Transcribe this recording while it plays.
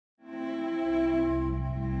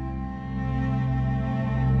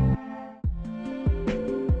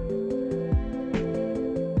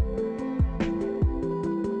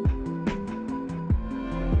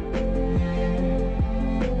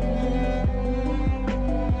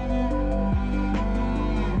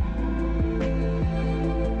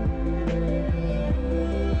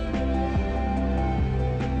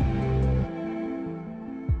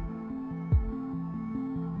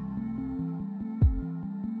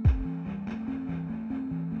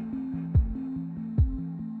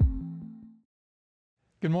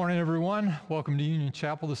Good morning, everyone. Welcome to Union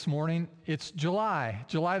Chapel this morning. It's July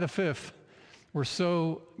the 5th. We're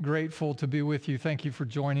so grateful to be with you. Thank you for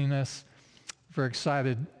joining us. Very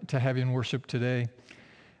excited to have you in worship today.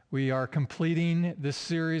 We are completing this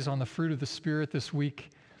series on the fruit of the Spirit this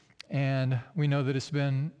week, and we know that it's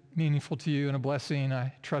been meaningful to you and a blessing.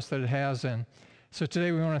 I trust that it has. And so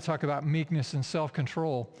today we want to talk about meekness and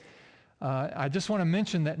self-control. I just want to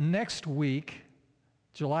mention that next week,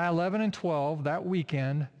 July 11 and 12, that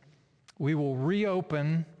weekend, we will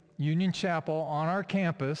reopen Union Chapel on our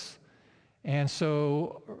campus. And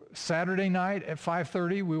so Saturday night at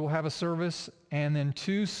 5:30, we will have a service, and then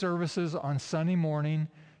two services on Sunday morning,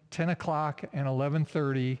 10 o'clock and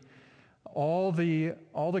 11:30. All the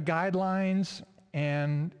guidelines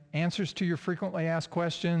and answers to your frequently asked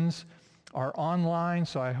questions are online,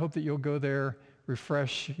 so I hope that you'll go there,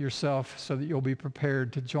 refresh yourself so that you'll be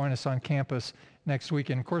prepared to join us on campus next week.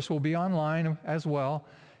 And of course, we'll be online as well.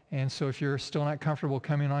 And so if you're still not comfortable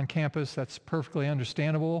coming on campus, that's perfectly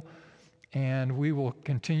understandable. And we will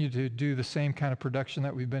continue to do the same kind of production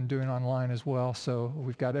that we've been doing online as well. So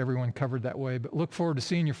we've got everyone covered that way. But look forward to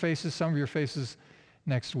seeing your faces, some of your faces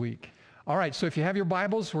next week. All right, so if you have your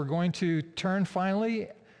Bibles, we're going to turn finally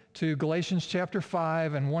to Galatians chapter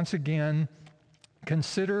 5. And once again,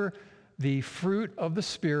 consider the fruit of the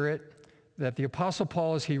Spirit that the Apostle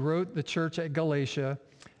Paul, as he wrote the church at Galatia.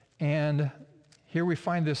 And here we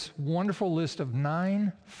find this wonderful list of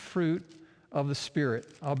 9 fruit of the Spirit.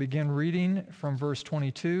 I'll begin reading from verse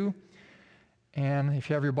 22. And if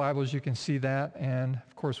you have your Bibles, you can see that. And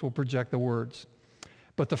of course, we'll project the words.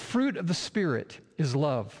 But the fruit of the Spirit is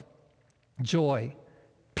love, joy,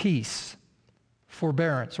 peace,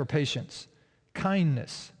 forbearance or patience,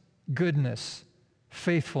 kindness, goodness,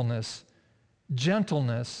 faithfulness,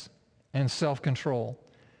 gentleness, and self-control.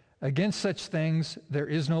 Against such things there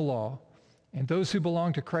is no law, and those who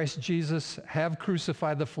belong to Christ Jesus have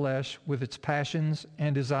crucified the flesh with its passions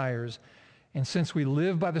and desires. And since we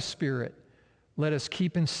live by the Spirit, let us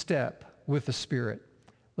keep in step with the Spirit.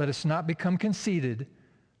 Let us not become conceited,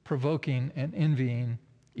 provoking and envying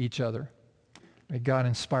each other. May God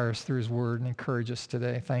inspire us through his word and encourage us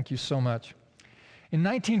today. Thank you so much. In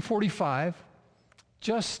 1945,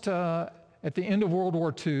 just at the end of World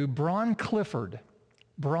War II, Braun Clifford,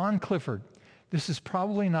 this is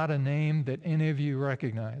probably not a name that any of you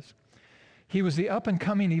recognize. He was the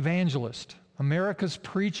up-and-coming evangelist, America's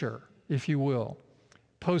preacher, if you will,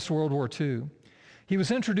 post-World War II. He was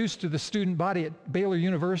introduced to the student body at Baylor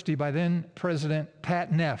University by then President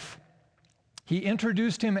Pat Neff. He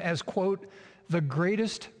introduced him as, quote, the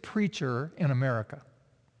greatest preacher in America.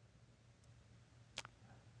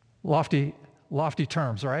 Lofty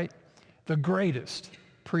terms, right? The greatest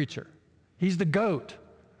preacher. He's the GOAT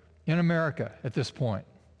in America at this point.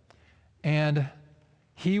 And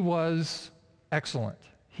he was excellent.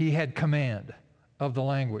 He had command of the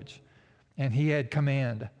language, and he had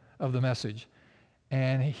command of the message.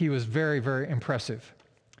 And he was very, very impressive.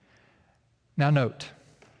 Now note,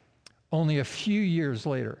 only a few years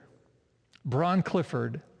later, Braun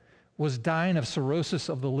Clifford was dying of cirrhosis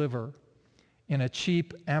of the liver in a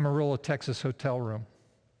cheap Amarillo, Texas hotel room.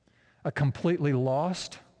 A completely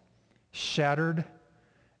lost, shattered,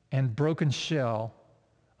 and broken shell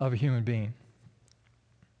of a human being.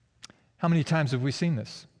 How many times have we seen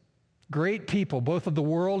this? Great people, both of the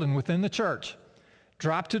world and within the church,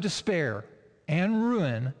 dropped to despair and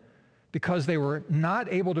ruin because they were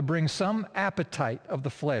not able to bring some appetite of the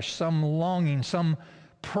flesh, some longing, some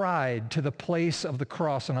pride to the place of the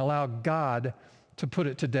cross and allow God to put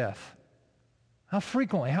it to death. How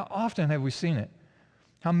frequently, how often have we seen it?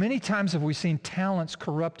 How many times have we seen talents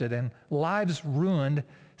corrupted and lives ruined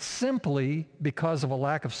simply because of a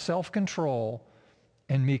lack of self-control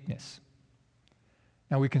and meekness?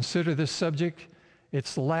 Now we consider this subject,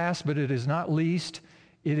 it's last, but it is not least.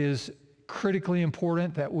 It is critically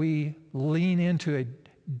important that we lean into a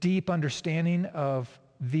deep understanding of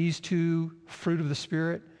these 2 fruit of the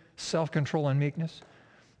Spirit, self-control and meekness.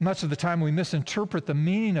 Much of the time we misinterpret the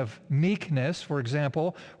meaning of meekness. For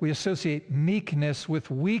example, we associate meekness with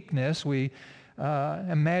weakness. We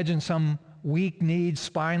imagine some weak-kneed,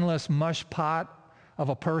 spineless mush pot of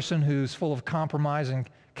a person who's full of compromise and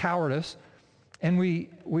cowardice. And we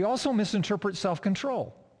also misinterpret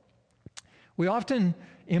self-control. We often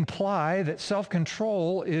imply that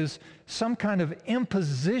self-control is some kind of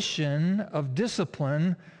imposition of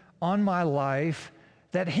discipline on my life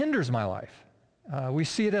that hinders my life. We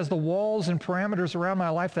see it as the walls and parameters around my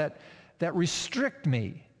life that restrict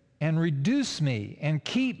me and reduce me and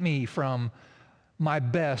keep me from my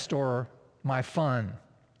best or my fun.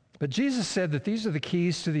 But Jesus said that these are the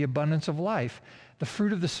keys to the abundance of life, the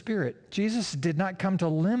fruit of the Spirit. Jesus did not come to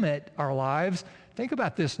limit our lives. Think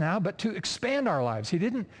about this now, but to expand our lives. He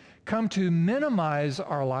didn't come to minimize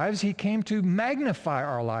our lives. He came to magnify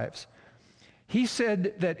our lives. He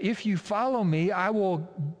said that if you follow me, I will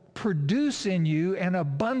produce in you an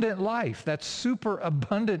abundant life that's super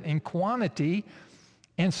abundant in quantity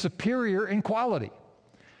and superior in quality.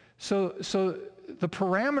 So the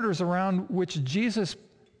parameters around which Jesus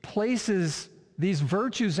places these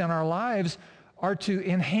virtues in our lives are to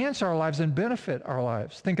enhance our lives and benefit our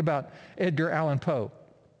lives. Think about Edgar Allan Poe,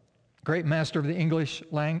 great master of the English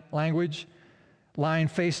language, lying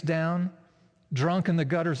face down, drunk in the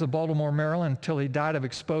gutters of Baltimore, Maryland, until he died of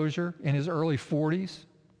exposure in his early 40s.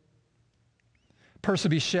 Percy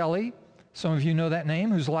B. Shelley, some of you know that name,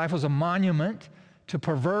 whose life was a monument to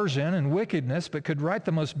perversion and wickedness, but could write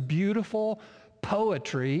the most beautiful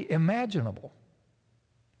poetry imaginable.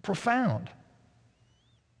 Profound.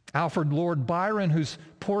 Alfred Lord Byron, whose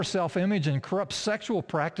poor self-image and corrupt sexual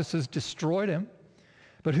practices destroyed him,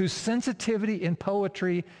 but whose sensitivity in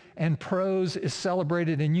poetry and prose is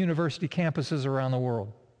celebrated in university campuses around the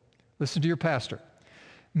world. Listen to your pastor.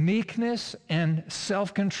 Meekness and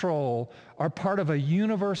self-control are part of a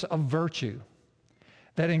universe of virtue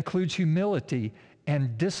that includes humility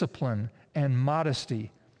and discipline and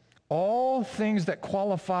modesty, all things that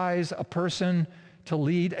qualifies a person to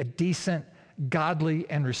lead a decent, godly,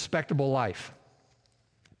 and respectable life.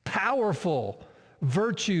 Powerful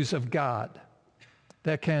virtues of God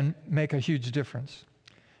that can make a huge difference.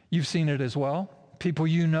 You've seen it as well. People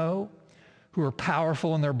you know who are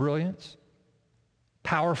powerful in their brilliance,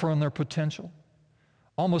 powerful in their potential,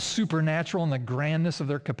 almost supernatural in the grandness of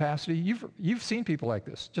their capacity. You've seen people like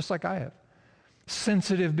this, just like I have.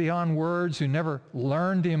 Sensitive beyond words, who never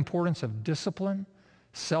learned the importance of discipline,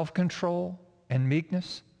 self-control, and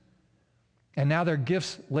meekness. And now their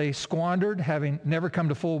gifts lay squandered, having never come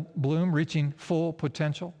to full bloom, reaching full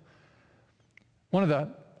potential. One of the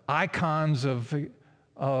icons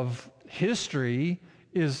of history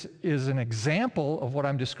is an example of what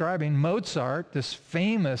I'm describing. Mozart, this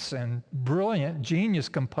famous and brilliant genius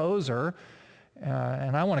composer,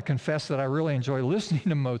 and I want to confess that I really enjoy listening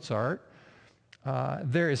to Mozart.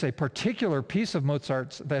 There is a particular piece of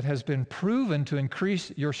Mozart's that has been proven to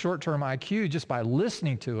increase your short-term IQ just by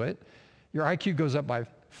listening to it. Your IQ goes up by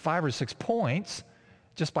 5 or 6 points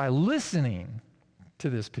just by listening to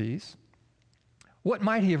this piece. What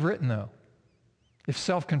might he have written, though, if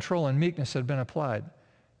self-control and meekness had been applied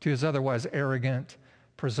to his otherwise arrogant,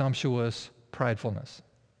 presumptuous pridefulness?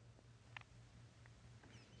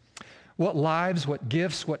 What lives, what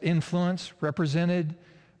gifts, what influence represented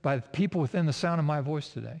by the people within the sound of my voice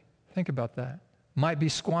today, think about that, might be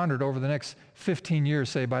squandered over the next 15 years,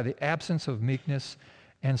 say, by the absence of meekness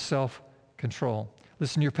and self-control.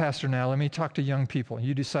 Listen to your pastor now. Let me talk to young people.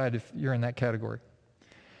 You decide if you're in that category.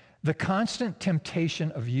 The constant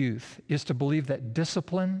temptation of youth is to believe that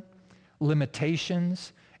discipline,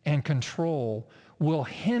 limitations, and control will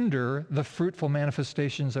hinder the fruitful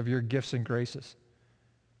manifestations of your gifts and graces.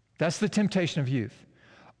 That's the temptation of youth.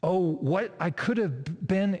 Oh, what I could have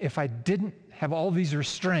been if I didn't have all these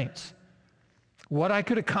restraints. What I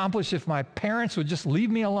could accomplish if my parents would just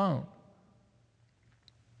leave me alone.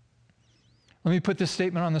 Let me put this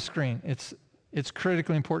statement on the screen. It's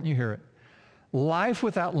critically important you hear it. Life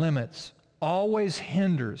without limits always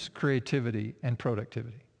hinders creativity and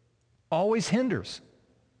productivity. Always hinders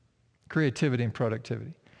creativity and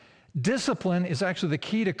productivity. Discipline is actually the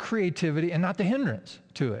key to creativity and not the hindrance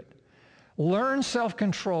to it. Learn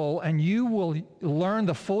self-control and you will learn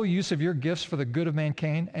the full use of your gifts for the good of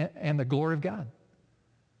mankind and the glory of God.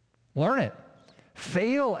 Learn it.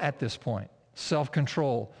 Fail at this point.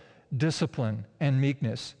 Self-control, discipline, and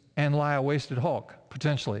meekness, and lie a wasted hulk,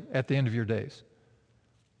 potentially, at the end of your days.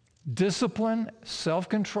 Discipline,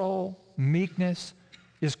 self-control, meekness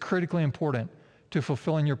is critically important to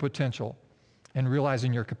fulfilling your potential and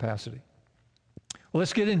realizing your capacity. Well,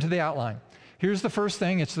 let's get into the outline. Here's the first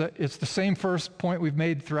thing. It's the same first point we've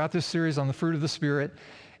made throughout this series on the fruit of the Spirit.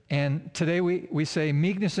 And today we say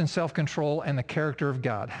meekness and self-control and the character of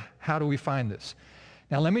God. How do we find this?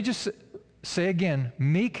 Now, let me just say again,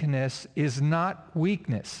 meekness is not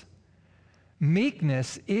weakness.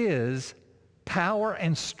 Meekness is power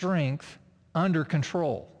and strength under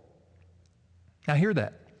control. Now, hear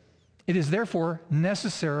that. It is therefore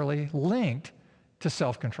necessarily linked to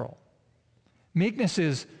self-control. Meekness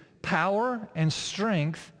is power and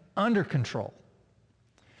strength under control.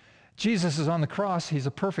 Jesus is on the cross. He's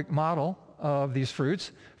a perfect model of these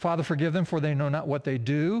fruits. Father, forgive them, for they know not what they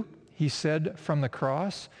do, he said from the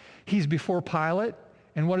cross. He's before Pilate.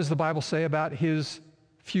 And what does the Bible say about his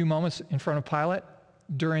few moments in front of Pilate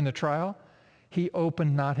during the trial, he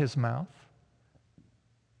opened not his mouth.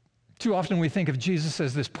 Too often we think of Jesus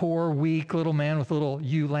as this poor, weak little man with a little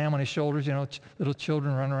ewe lamb on his shoulders, little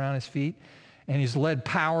children running around his feet, and he's led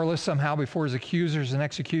powerless somehow before his accusers and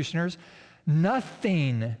executioners.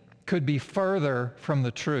 Nothing could be further from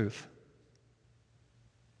the truth.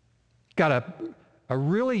 Got a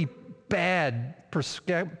really bad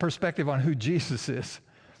perspective on who Jesus is.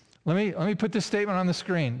 Let me put this statement on the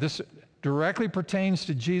screen. This directly pertains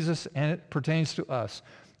to Jesus and it pertains to us.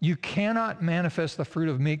 You cannot manifest the fruit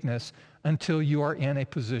of meekness until you are in a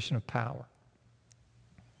position of power.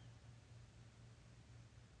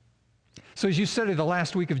 So as you study the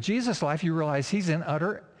last week of Jesus' life, you realize he's in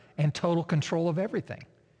utter and total control of everything.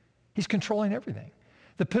 He's controlling everything.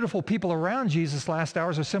 The pitiful people around Jesus' last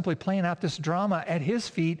hours are simply playing out this drama at his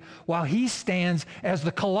feet while he stands as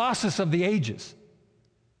the Colossus of the ages.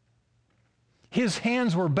 His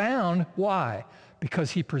hands were bound. Why?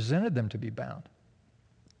 Because he presented them to be bound.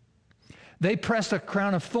 They pressed a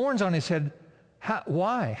crown of thorns on his head.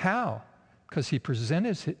 Why? How? Because he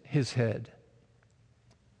presented his head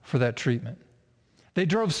for that treatment. They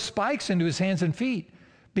drove spikes into his hands and feet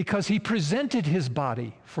because he presented his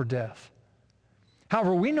body for death.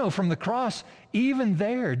 However, we know from the cross, even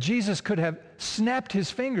there, Jesus could have snapped his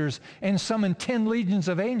fingers and summoned 10 legions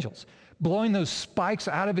of angels, blowing those spikes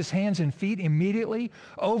out of his hands and feet immediately,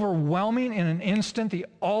 overwhelming in an instant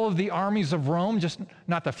all of the armies of Rome, just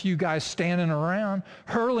not the few guys standing around,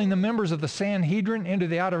 hurling the members of the Sanhedrin into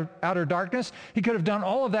the outer darkness. He could have done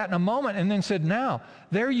all of that in a moment and then said, now,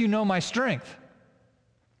 there you know my strength.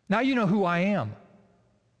 Now you know who I am.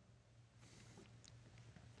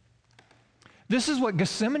 This is what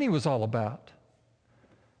Gethsemane was all about.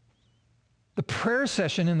 The prayer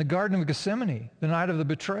session in the Garden of Gethsemane, the night of the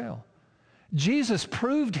betrayal. Jesus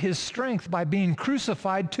proved his strength by being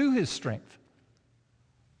crucified to his strength.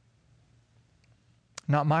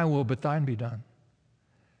 Not my will, but thine be done.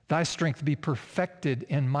 Thy strength be perfected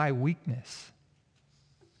in my weakness.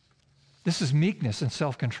 This is meekness and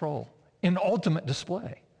self-control in ultimate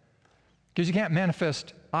display. Because you can't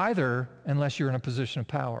manifest either unless you're in a position of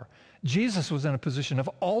power. Jesus was in a position of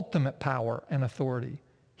ultimate power and authority.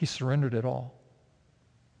 He surrendered it all.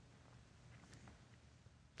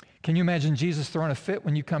 Can you imagine Jesus throwing a fit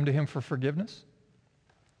when you come to him for forgiveness?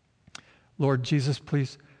 Lord Jesus,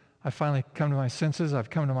 please, I finally come to my senses. I've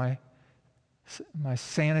come to my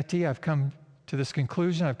sanity. I've come to this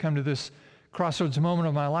conclusion. I've come to this crossroads moment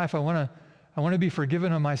of my life. I want to be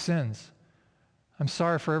forgiven of my sins. I'm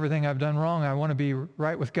sorry for everything I've done wrong. I want to be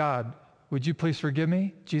right with God. Would you please forgive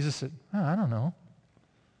me? Jesus said, I don't know.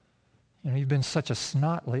 You've been such a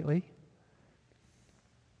snot lately.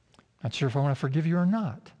 Not sure if I want to forgive you or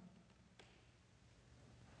not.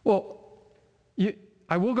 Well,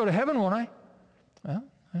 I will go to heaven, won't I? Well,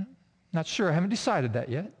 I'm not sure. I haven't decided that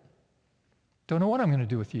yet. Don't know what I'm going to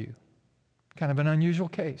do with you. Kind of an unusual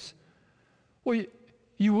case. Well,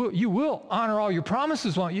 you will honor all your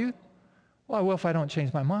promises, won't you? Well, I will if I don't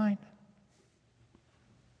change my mind.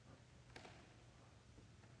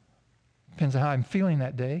 Depends on how I'm feeling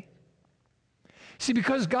that day. See,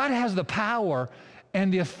 because God has the power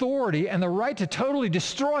and the authority and the right to totally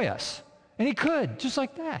destroy us. And he could, just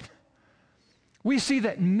like that. We see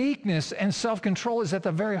that meekness and self-control is at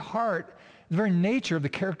the very heart, the very nature of the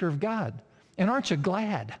character of God. And aren't you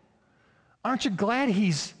glad? Aren't you glad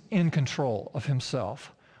he's in control of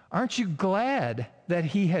himself? Aren't you glad that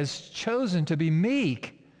he has chosen to be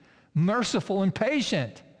meek, merciful, and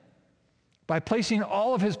patient by placing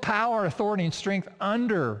all of his power, authority, and strength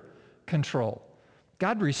under control?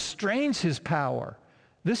 God restrains his power.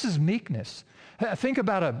 This is meekness. Think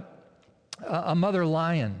about a mother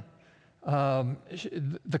lion.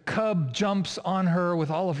 The cub jumps on her with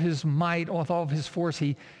all of his might, with all of his force.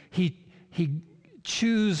 He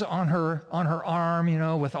chews on her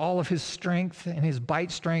arm, with all of his strength and his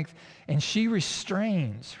bite strength, and she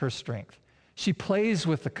restrains her strength. She plays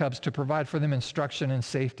with the cubs to provide for them instruction and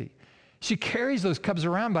safety. She carries those cubs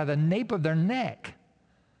around by the nape of their neck.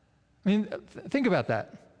 I mean, think about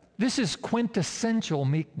that. This is quintessential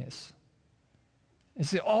meekness.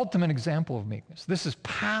 It's the ultimate example of meekness. This is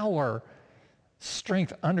power,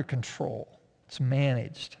 strength under control. It's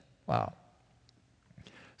managed. Wow.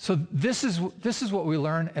 So this is what we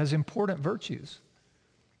learn as important virtues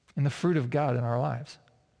in the fruit of God in our lives.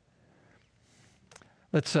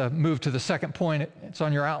 Let's move to the second point. It's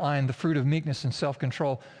on your outline, the fruit of meekness and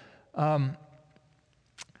self-control. What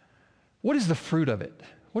is the fruit of it?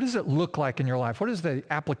 What does it look like in your life? What is the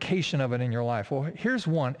application of it in your life? Well, here's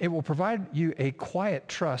one. It will provide you a quiet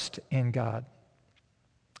trust in God.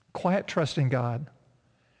 Quiet trust in God.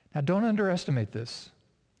 Now, don't underestimate this,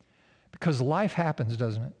 because life happens,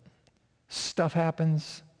 doesn't it? Stuff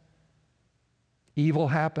happens. Evil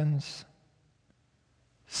happens.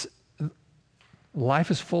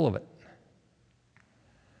 Life is full of it.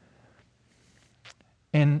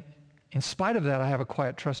 And in spite of that, I have a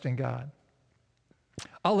quiet trust in God.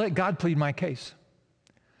 I'll let God plead my case.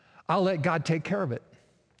 I'll let God take care of it.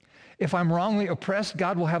 If I'm wrongly oppressed,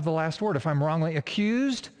 God will have the last word. If I'm wrongly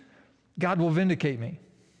accused, God will vindicate me.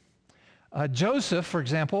 Joseph, for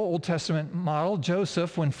example, Old Testament model,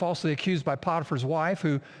 Joseph, when falsely accused by Potiphar's wife,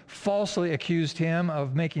 who falsely accused him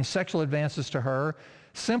of making sexual advances to her,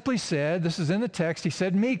 simply said, this is in the text, he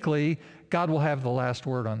said meekly, God will have the last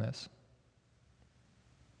word on this.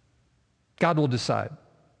 God will decide.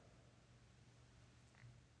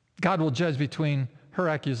 God will judge between her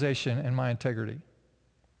accusation and my integrity.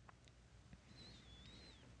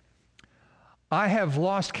 I have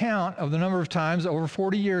lost count of the number of times, over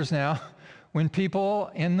 40 years now, when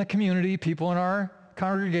people in the community, people in our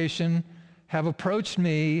congregation have approached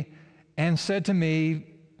me and said to me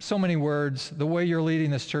so many words, the way you're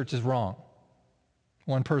leading this church is wrong.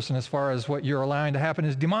 One person, as far as what you're allowing to happen,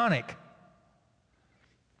 is demonic.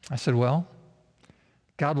 I said, well,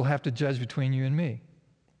 God will have to judge between you and me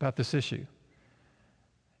about this issue.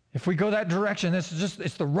 If we go that direction, it's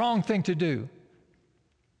the wrong thing to do.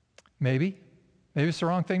 Maybe it's the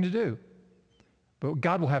wrong thing to do. But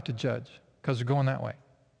God will have to judge because we're going that way.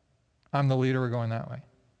 I'm the leader, we're going that way.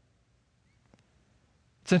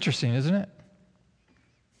 It's interesting, isn't it?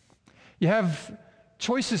 You have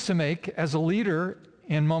choices to make as a leader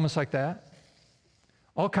in moments like that.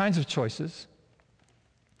 All kinds of choices.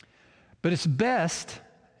 But it's best,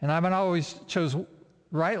 and I haven't always chose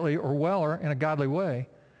rightly or well or in a godly way,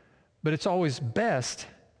 but it's always best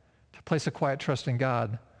to place a quiet trust in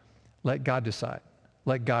God. Let God decide.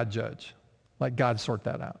 Let God judge. Let God sort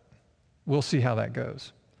that out. We'll see how that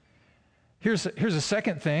goes. Here's a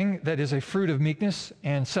second thing that is a fruit of meekness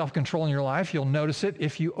and self-control in your life. You'll notice it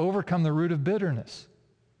if you overcome the root of bitterness.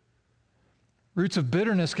 Roots of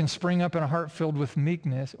bitterness can spring up in a heart filled with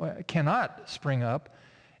meekness. Cannot spring up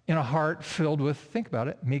in a heart filled with, think about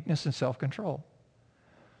it, meekness and self-control.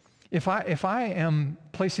 If I am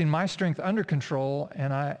placing my strength under control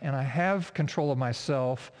and I have control of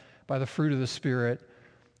myself by the fruit of the Spirit,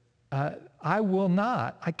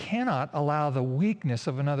 I cannot allow the weakness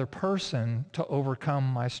of another person to overcome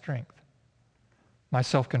my strength, my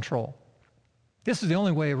self-control. This is the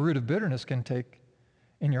only way a root of bitterness can take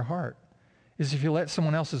in your heart, is if you let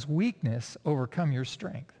someone else's weakness overcome your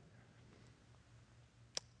strength.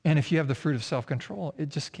 And if you have the fruit of self-control, it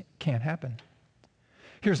just can't happen.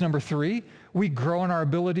 Here's number 3. We grow in our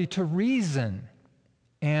ability to reason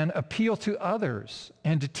and appeal to others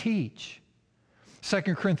and to teach. 2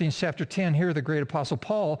 Corinthians chapter 10, here the great apostle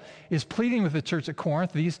Paul is pleading with the church at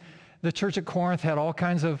Corinth. The church at Corinth had all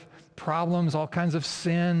kinds of problems, all kinds of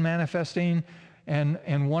sin manifesting,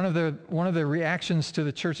 and one of the reactions to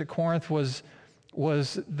the church at Corinth was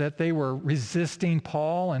that they were resisting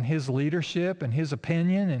Paul and his leadership and his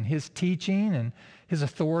opinion and his teaching and his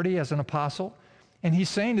authority as an apostle. And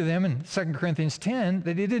he's saying to them in 2 Corinthians 10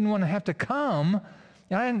 that he didn't want to have to come.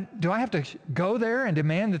 Do I have to go there and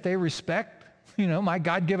demand that they respect my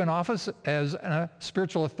God-given office as a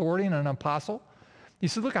spiritual authority and an apostle? He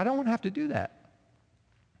said, look, I don't want to have to do that.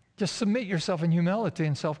 Just submit yourself in humility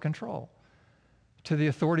and self-control to the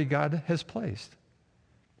authority God has placed.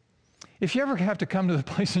 If you ever have to come to the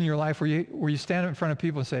place in your life where you stand in front of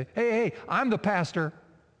people and say, hey, I'm the pastor.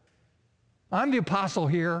 I'm the apostle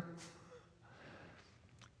here.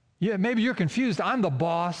 Yeah, maybe you're confused. I'm the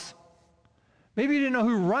boss. Maybe you didn't know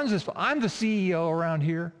who runs this, but I'm the CEO around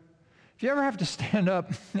here. If you ever have to stand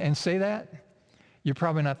up and say that, you're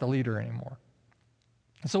probably not the leader anymore.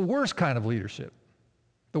 It's the worst kind of leadership,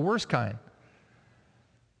 the worst kind.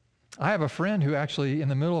 I have a friend who actually, in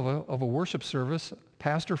the middle of a worship service,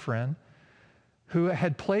 pastor friend, who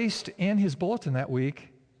had placed in his bulletin that week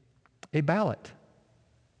a ballot.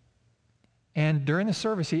 And during the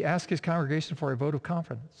service, he asked his congregation for a vote of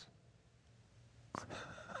confidence.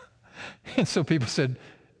 And so people said,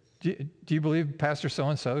 do you believe Pastor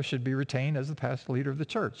so-and-so should be retained as the pastor leader of the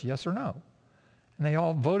church? Yes or no? And they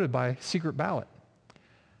all voted by secret ballot.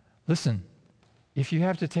 Listen, if you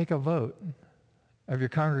have to take a vote of your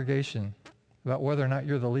congregation about whether or not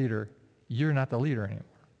you're the leader, you're not the leader anymore.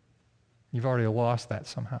 You've already lost that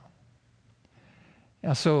somehow.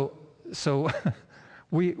 Now, so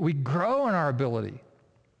we grow in our ability.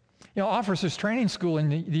 Officers Training School in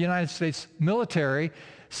the United States military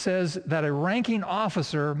says that a ranking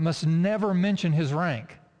officer must never mention his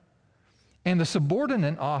rank. And the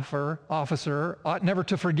subordinate officer ought never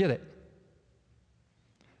to forget it.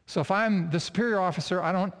 So if I'm the superior officer,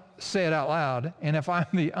 I don't say it out loud. And if I'm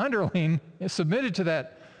the underling submitted to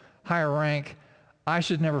that higher rank, I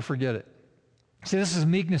should never forget it. See, this is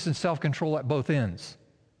meekness and self-control at both ends.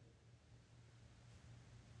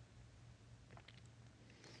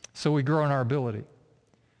 So we grow in our ability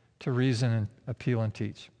to reason and appeal and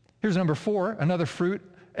teach. Here's number 4, another fruit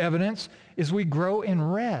evidence, is we grow in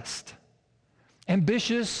rest.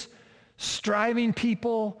 Ambitious, striving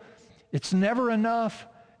people, it's never enough.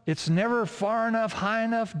 It's never far enough, high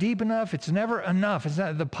enough, deep enough. It's never enough.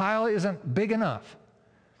 The pile isn't big enough.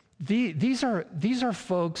 These are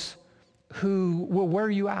folks who will wear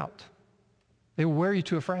you out. They will wear you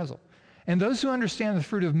to a frazzle. And those who understand the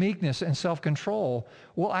fruit of meekness and self-control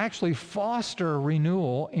will actually foster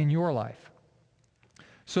renewal in your life.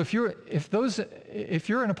 So if you're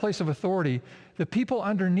in a place of authority, the people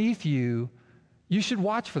underneath you, you should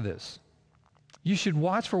watch for this. You should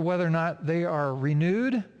watch for whether or not they are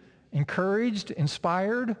renewed, encouraged,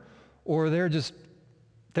 inspired, or they're just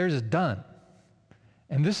done.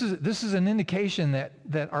 And this is an indication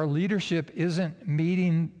that our leadership isn't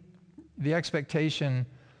meeting the expectation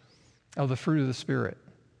of the fruit of the Spirit.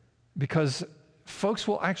 Because folks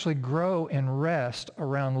will actually grow and rest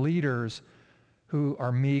around leaders who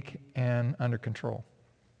are meek and under control.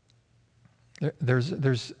 There's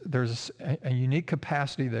a unique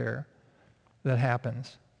capacity there that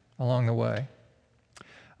happens along the way.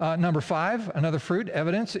 Number 5, another fruit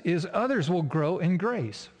evidence is others will grow in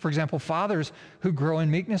grace. For example, fathers who grow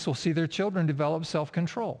in meekness will see their children develop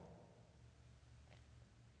self-control.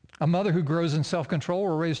 A mother who grows in self-control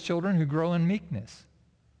will raise children who grow in meekness.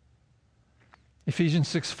 Ephesians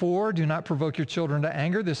 6:4, do not provoke your children to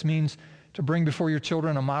anger. This means to bring before your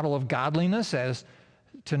children a model of godliness, as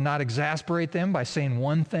to not exasperate them by saying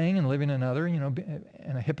one thing and living another, in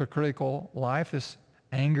a hypocritical life. This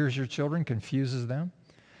angers your children, confuses them.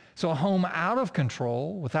 So a home out of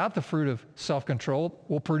control, without the fruit of self-control,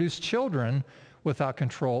 will produce children without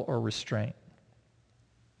control or restraint.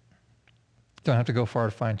 Don't have to go far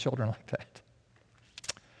to find children like that.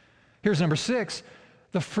 Here's number 6.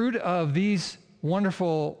 The fruit of these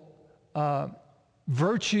wonderful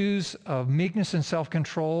virtues of meekness and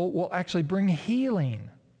self-control will actually bring healing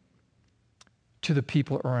to the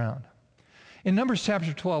people around. In Numbers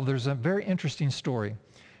chapter 12, there's a very interesting story.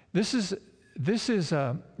 This is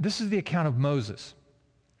the account of Moses.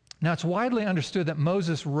 Now, it's widely understood that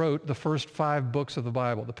Moses wrote the first 5 books of the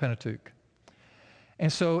Bible, the Pentateuch.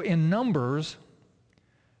 And so in Numbers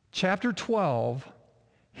chapter 12,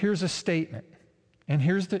 here's a statement. And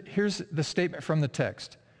here's the statement from the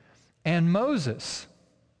text. And Moses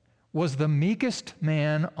was the meekest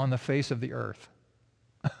man on the face of the earth.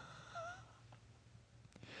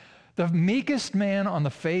 The meekest man on the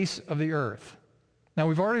face of the earth. Now,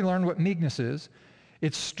 we've already learned what meekness is.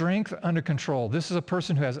 It's strength under control. This is a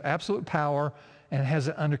person who has absolute power and has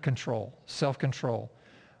it under control, self-control.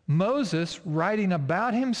 Moses, writing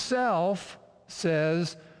about himself,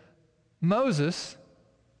 says, Moses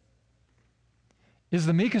is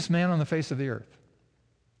the meekest man on the face of the earth.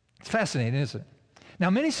 It's fascinating, isn't it? Now,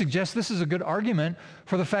 many suggest this is a good argument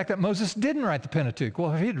for the fact that Moses didn't write the Pentateuch.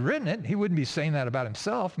 Well, if he had written it, he wouldn't be saying that about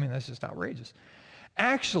himself. I mean, that's just outrageous.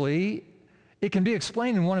 Actually, it can be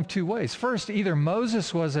explained in one of 2 ways. First, either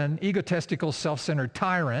Moses was an egotistical, self-centered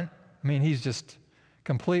tyrant. I mean, he's just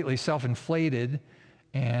completely self-inflated,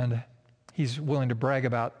 and he's willing to brag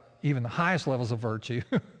about even the highest levels of virtue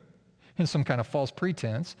in some kind of false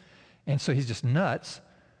pretense, and so he's just nuts.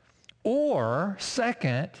 Or,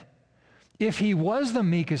 second, if he was the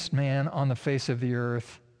meekest man on the face of the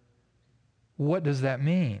earth, what does that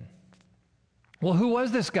mean? Well, who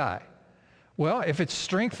was this guy? Well, if it's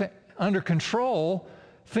strength under control,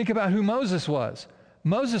 think about who Moses was.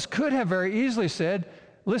 Moses could have very easily said,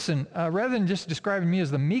 listen, rather than just describing me as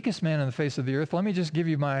the meekest man on the face of the earth, let me just give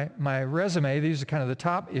you my resume. These are kind of the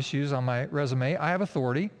top issues on my resume. I have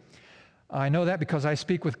authority. I know that because I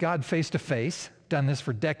speak with God face to face. Done this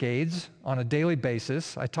for decades on a daily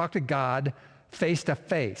basis. I talk to God face to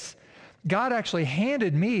face. God actually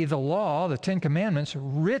handed me the law, the 10 Commandments,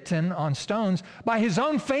 written on stones by his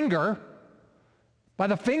own finger, by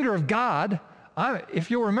the finger of God.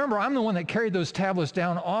 If you'll remember, I'm the one that carried those tablets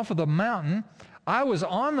down off of the mountain. I was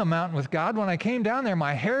on the mountain with God. When I came down there,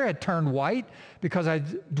 my hair had turned white because I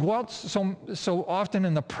dwelt so often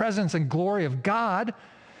in the presence and glory of God.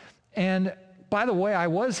 And by the way, I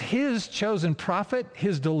was his chosen prophet,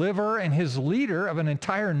 his deliverer, and his leader of an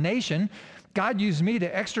entire nation. God used me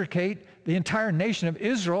to extricate the entire nation of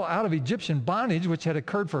Israel out of Egyptian bondage, which had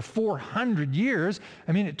occurred for 400 years.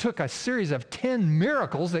 I mean, it took a series of 10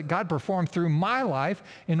 miracles that God performed through my life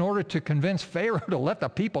in order to convince Pharaoh to let the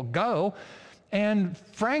people go. And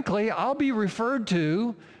frankly, I'll be referred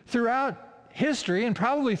to throughout history and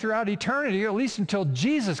probably throughout eternity, or at least until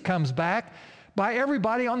Jesus comes back, by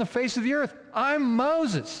everybody on the face of the earth. I'm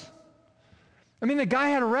Moses. I mean, the guy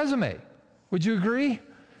had a resume. Would you agree?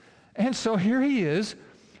 And so here he is,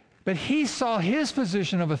 but he saw his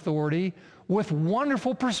position of authority with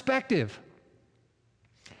wonderful perspective.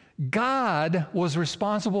 God was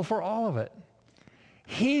responsible for all of it.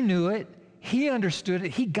 He knew it. He understood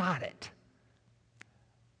it. He got it.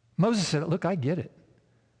 Moses said, look, I get it.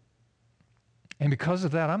 And because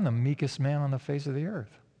of that, I'm the meekest man on the face of the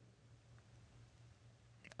earth.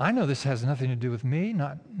 I know this has nothing to do with me,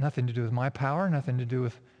 nothing to do with my power, nothing to do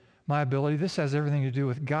with my ability. This has everything to do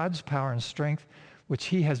with God's power and strength, which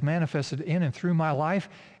he has manifested in and through my life,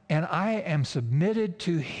 and I am submitted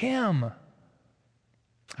to him.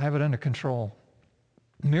 I have it under control.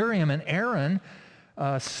 Miriam and Aaron,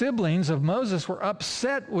 siblings of Moses, were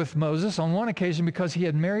upset with Moses on one occasion because he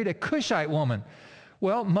had married a Cushite woman.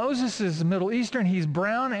 Well, Moses is Middle Eastern, he's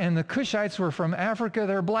brown, and the Cushites were from Africa,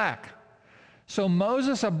 they're black. So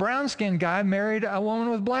Moses, a brown-skinned guy, married a woman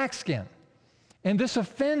with black skin. And this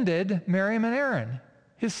offended Miriam and Aaron,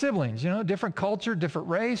 his siblings, different culture, different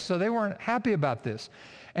race, so they weren't happy about this.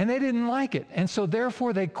 And they didn't like it. And so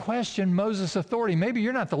therefore they questioned Moses' authority. Maybe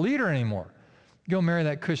you're not the leader anymore. Go marry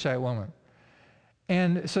that Cushite woman.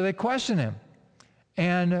 And so they questioned him.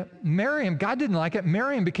 And Miriam, God didn't like it.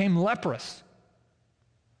 Miriam became leprous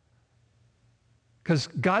because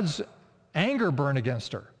God's anger burned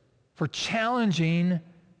against her for challenging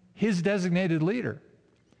his designated leader.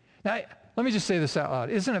 Now, let me just say this out loud.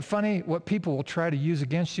 Isn't it funny what people will try to use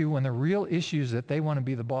against you when the real issue is that they want to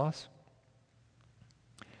be the boss?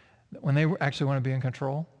 When they actually want to be in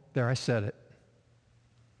control? There, I said it.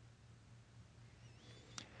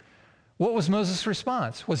 What was Moses'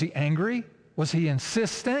 response? Was he angry? Was he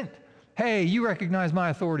insistent? Hey, you recognize my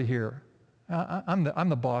authority here. I'm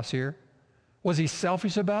the boss here. Was he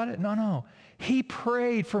selfish about it? No. He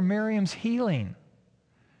prayed for Miriam's healing.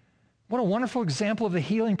 What a wonderful example of the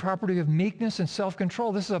healing property of meekness and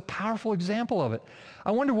self-control. This is a powerful example of it.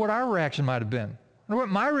 I wonder what our reaction might have been. I wonder what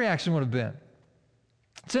my reaction would have been.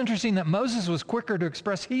 It's interesting that Moses was quicker to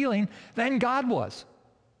express healing than God was.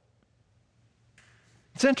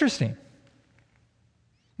 It's interesting.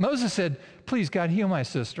 Moses said, please, God, heal my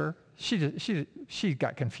sister. She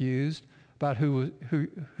got confused about who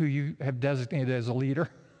you have designated as a leader.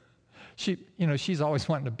 She's always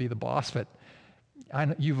wanting to be the boss, but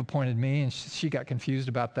you've appointed me, and she got confused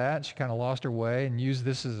about that. She kind of lost her way and used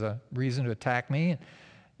this as a reason to attack me.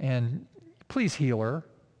 And please heal her.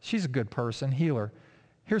 She's a good person. Heal her.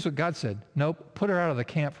 Here's what God said. Nope, put her out of the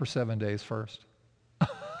camp for 7 days first.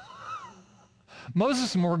 Moses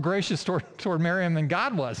is more gracious toward Miriam than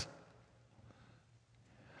God was,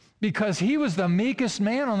 because he was the meekest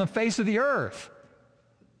man on the face of the earth.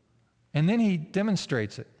 And then he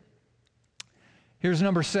demonstrates it. Here's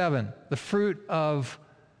number 7. The fruit of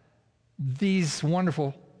these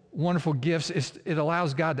wonderful, wonderful gifts is it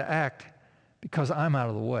allows God to act because I'm out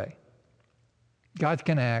of the way. God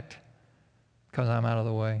can act because I'm out of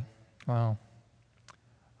the way. Well,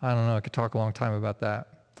 I don't know. I could talk a long time about that.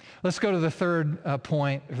 Let's go to the third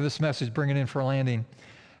point for this message, bring it in for a landing.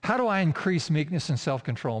 How do I increase meekness and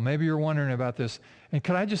self-control? Maybe you're wondering about this. And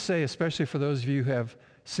could I just say, especially for those of you who have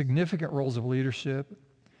significant roles of leadership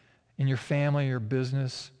in your family, your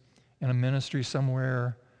business, in a ministry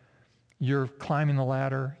somewhere, you're climbing the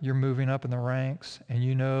ladder, you're moving up in the ranks, and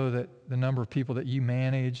you know that the number of people that you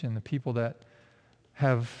manage and the people that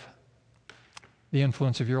have the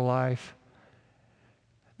influence of your life,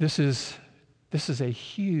 this is a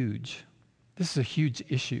huge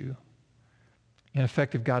issue in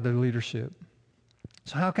effective godly leadership.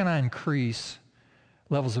 So how can I increase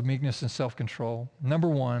levels of meekness and self-control? Number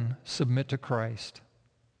 1, submit to Christ.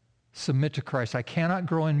 Submit to Christ. I cannot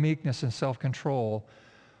grow in meekness and self-control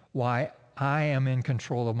while I am in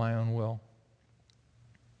control of my own will.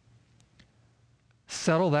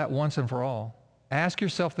 Settle that once and for all. Ask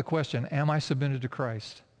yourself the question, am I submitted to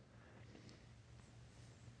Christ?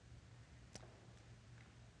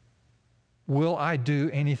 Will I do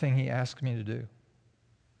anything he asks me to do?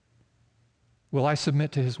 Will I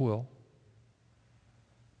submit to his will?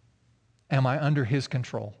 Am I under his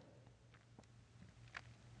control?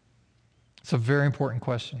 It's a very important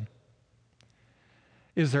question.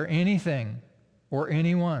 Is there anything or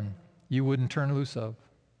anyone you wouldn't turn loose of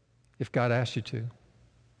if God asked you to?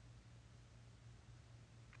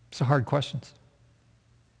 It's hard questions.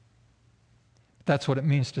 That's what it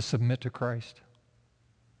means to submit to Christ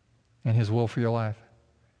and his will for your life.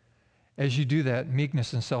 As you do that,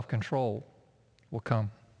 meekness and self-control will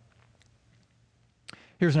come.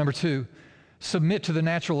 Here's number 2. Submit to the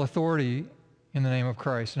natural authority in the name of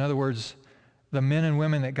Christ. In other words, the men and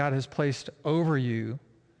women that God has placed over you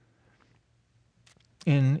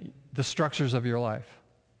in the structures of your life.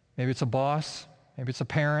 Maybe it's a boss, maybe it's a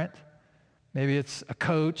parent, maybe it's a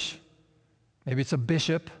coach, maybe it's a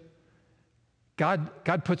bishop. God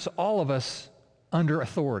puts all of us under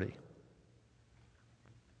authority.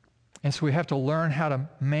 And so we have to learn how to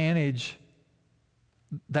manage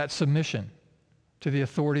that submission to the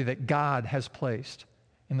authority that God has placed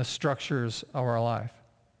in the structures of our life.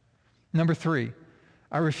 Number 3,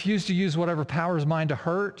 I refuse to use whatever power is mine to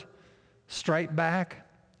hurt, strike back,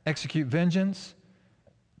 execute vengeance.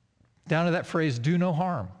 Down to that phrase, do no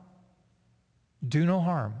harm. Do no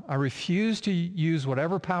harm. I refuse to use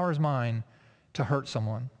whatever power is mine to hurt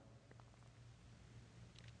someone.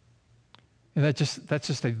 And that's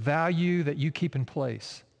just a value that you keep in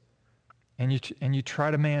place and you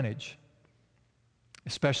try to manage,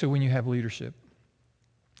 especially when you have leadership.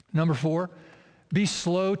 Number 4, be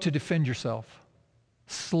slow to defend yourself.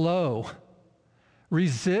 Slow.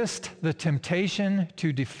 Resist the temptation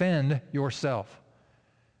to defend yourself.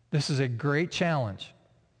 This is a great challenge.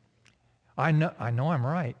 I know I'm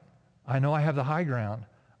right. I know I have the high ground.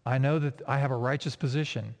 I know that I have a righteous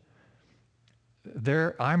position.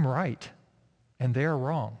 I'm right, and they're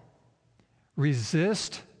wrong.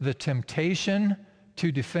 Resist the temptation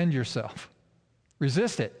to defend yourself.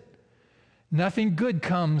 Resist it. Nothing good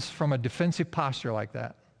comes from a defensive posture like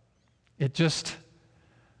that. It just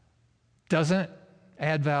doesn't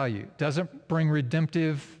add value, doesn't bring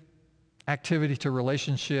redemptive activity to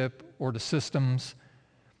relationship or to systems.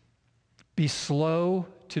 Be slow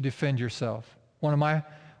to defend yourself. One of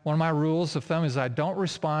my rules of thumb is I don't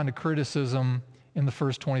respond to criticism in the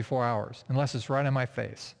first 24 hours, unless it's right in my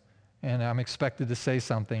face and I'm expected to say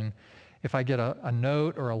something. If I get a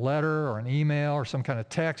note or a letter or an email or some kind of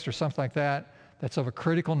text or something like that that's of a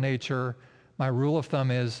critical nature, my rule of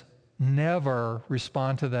thumb is never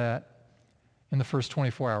respond to that in the first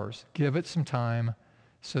 24 hours. Give it some time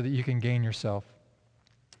so that you can gain yourself.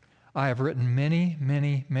 I have written many,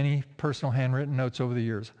 many, many personal handwritten notes over the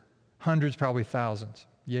years. Hundreds, probably thousands.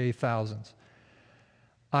 Yay, thousands.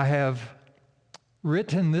 I have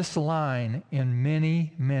written this line in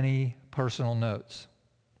many, many personal notes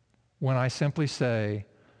when I simply say,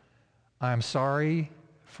 I'm sorry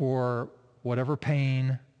for whatever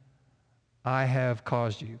pain I have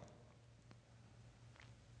caused you.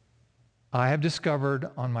 I have discovered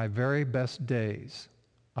on my very best days,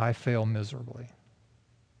 I fail miserably,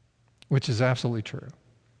 which is absolutely true.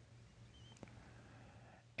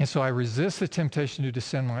 And so I resist the temptation to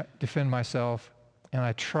defend myself, and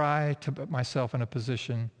I try to put myself in a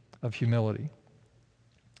position of humility.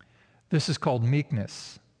 This is called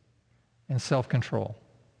meekness and self-control.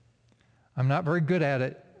 I'm not very good at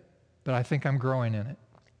it, but I think I'm growing in it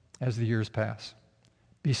as the years pass.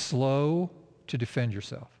 Be slow to defend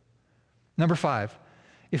yourself. Number 5,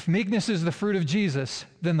 if meekness is the fruit of Jesus,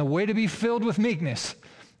 then the way to be filled with meekness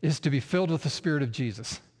is to be filled with the Spirit of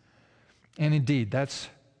Jesus. And indeed, that's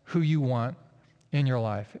who you want in your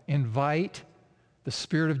life. Invite the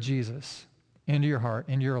Spirit of Jesus into your heart,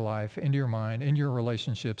 into your life, into your mind, into your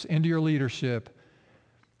relationships, into your leadership,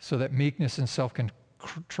 so that meekness and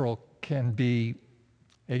self-control can be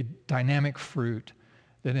a dynamic fruit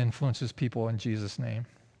that influences people in Jesus' name.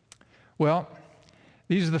 Well,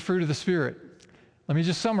 these are the fruit of the Spirit. Let me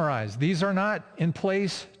just summarize. These are not in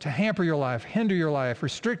place to hamper your life, hinder your life,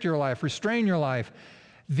 restrict your life, restrain your life.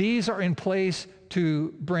 These are in place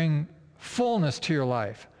to bring fullness to your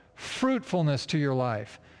life, fruitfulness to your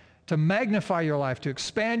life, to magnify your life, to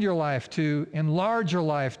expand your life, to enlarge your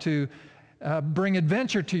life, to bring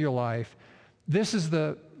adventure to your life. This is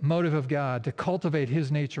the motive of God, to cultivate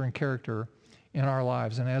his nature and character in our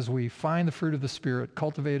lives. And as we find the fruit of the Spirit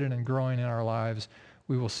cultivated and growing in our lives,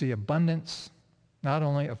 we will see abundance, not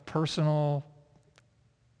only of personal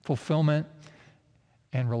fulfillment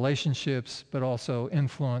and relationships, but also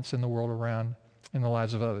influence in the world around, in the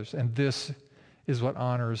lives of others. And this is what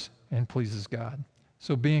honors and pleases God.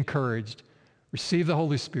 So be encouraged. Receive the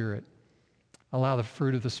Holy Spirit. Allow the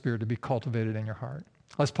fruit of the Spirit to be cultivated in your heart.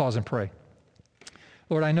 Let's pause and pray.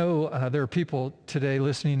 Lord, I know there are people today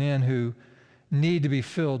listening in who need to be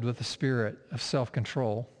filled with the spirit of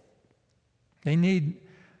self-control. They need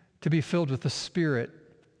to be filled with the spirit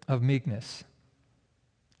of meekness.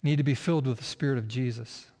 Need to be filled with the Spirit of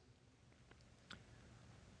Jesus.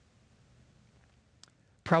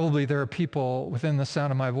 Probably there are people within the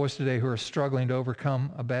sound of my voice today who are struggling to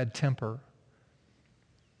overcome a bad temper,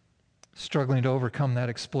 struggling to overcome that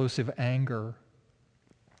explosive anger,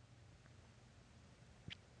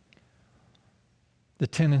 the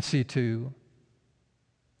tendency to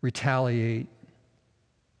retaliate,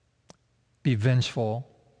 be vengeful,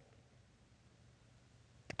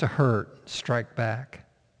 to hurt, strike back.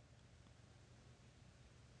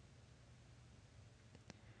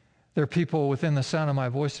 There are people within the sound of my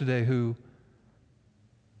voice today who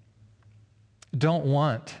don't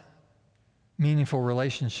want meaningful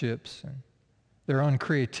relationships and their own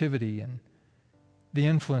creativity and the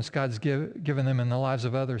influence God's given them in the lives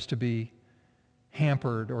of others to be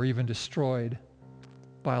hampered or even destroyed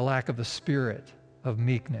by a lack of the spirit of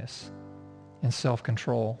meekness and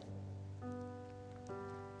self-control.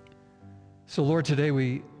 So Lord, today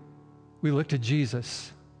we look to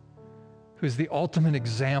Jesus, who is the ultimate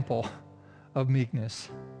example of meekness,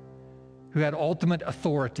 who had ultimate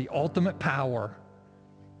authority, ultimate power,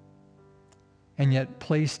 and yet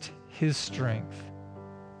placed his strength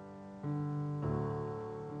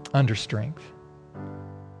under strength.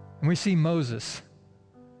 And we see Moses,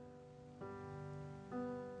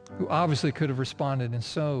 who obviously could have responded in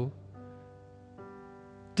so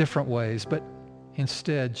different ways, but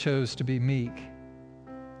instead chose to be meek,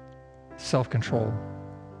 self-controlled.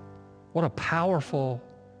 What a powerful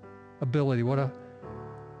ability, what a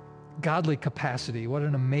godly capacity, what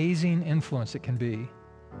an amazing influence it can be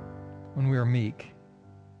when we are meek,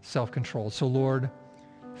 self-controlled. So Lord,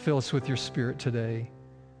 fill us with your Spirit today.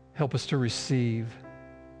 Help us to receive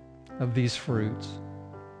of these fruits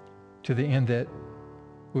to the end that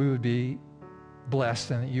we would be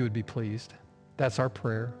blessed and that you would be pleased. That's our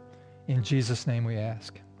prayer. In Jesus' name we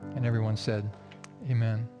ask. And everyone said,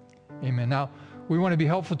 amen. Amen. Now, we want to be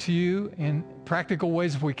helpful to you in practical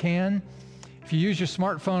ways if we can. If you use your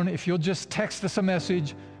smartphone, if you'll just text us a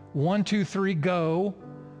message, 123-GO,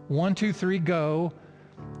 123-GO,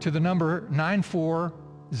 to the number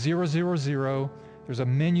 94000. There's a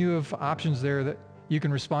menu of options there that you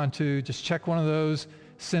can respond to. Just check one of those,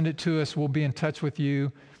 send it to us. We'll be in touch with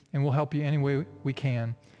you, and we'll help you any way we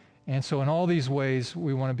can. And so in all these ways,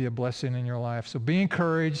 we want to be a blessing in your life. So be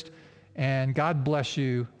encouraged, and God bless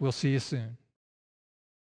you. We'll see you soon.